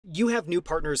you have new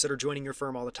partners that are joining your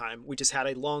firm all the time. We just had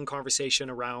a long conversation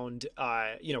around,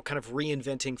 kind of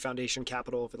reinventing foundation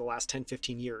capital over the last 10,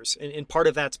 15 years. And part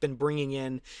of that's been bringing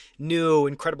in new,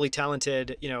 incredibly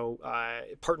talented,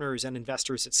 partners and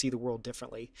investors that see the world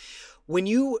differently. When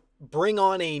you bring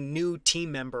on a new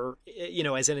team member,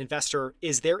 as an investor,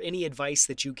 is there any advice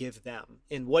that you give them?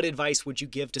 And what advice would you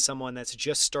give to someone that's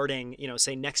just starting,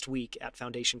 say next week at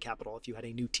Foundation Capital if you had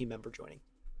a new team member joining?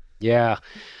 Yeah.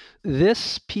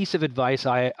 This piece of advice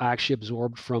I actually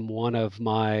absorbed from one of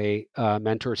my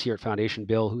mentors here at Foundation,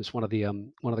 Bill, who's one of the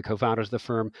co-founders of the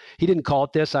firm. He didn't call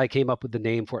it this. I came up with the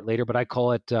name for it later, but I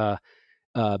call it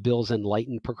Bill's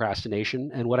Enlightened Procrastination.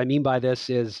 And what I mean by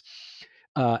this is,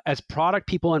 as product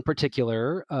people in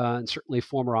particular, and certainly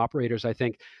former operators, I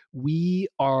think we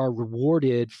are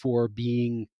rewarded for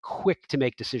being quick to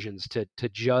make decisions, to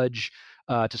judge,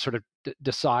 to sort of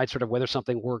decide sort of whether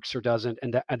something works or doesn't,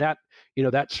 and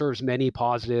that serves many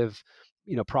positive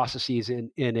processes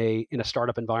in a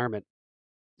startup environment.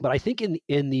 But I think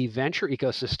in the venture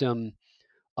ecosystem,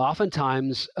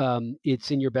 oftentimes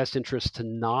it's in your best interest to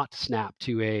not snap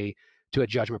to a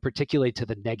judgment, particularly to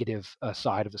the negative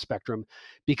side of the spectrum,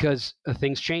 because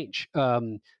things change.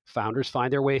 Founders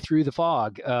find their way through the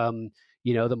fog.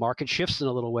 The market shifts in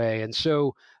a little way, and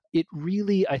so it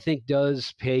really, I think,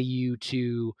 does pay you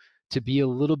to be a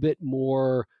little bit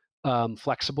more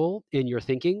flexible in your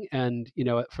thinking. And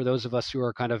for those of us who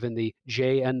are kind of in the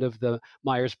J end of the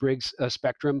Myers-Briggs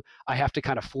spectrum, I have to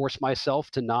kind of force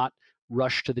myself to not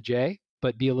rush to the J,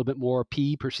 but be a little bit more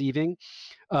P perceiving.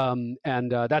 And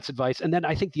that's advice. And then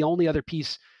I think the only other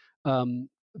piece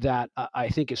that I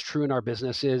think is true in our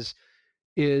business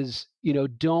is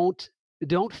don't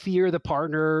fear the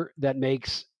partner that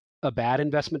makes a bad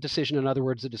investment decision. In other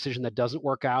words, a decision that doesn't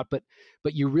work out, but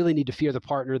you really need to fear the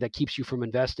partner that keeps you from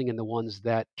investing in the ones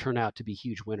that turn out to be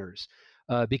huge winners.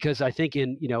 Because I think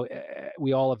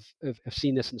we all have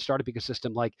seen this in the startup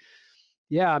ecosystem. Like,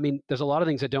 yeah, I mean, there's a lot of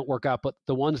things that don't work out, but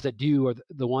the ones that do are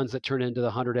the ones that turn into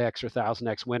the 100x or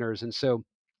 1000x winners. And so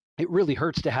it really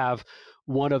hurts to have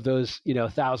one of those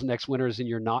 1000x winners in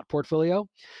your not portfolio.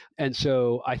 And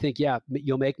so I think, yeah,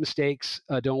 you'll make mistakes.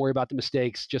 Don't worry about the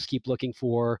mistakes. Just keep looking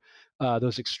for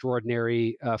those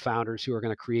extraordinary founders who are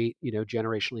going to create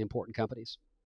generationally important companies.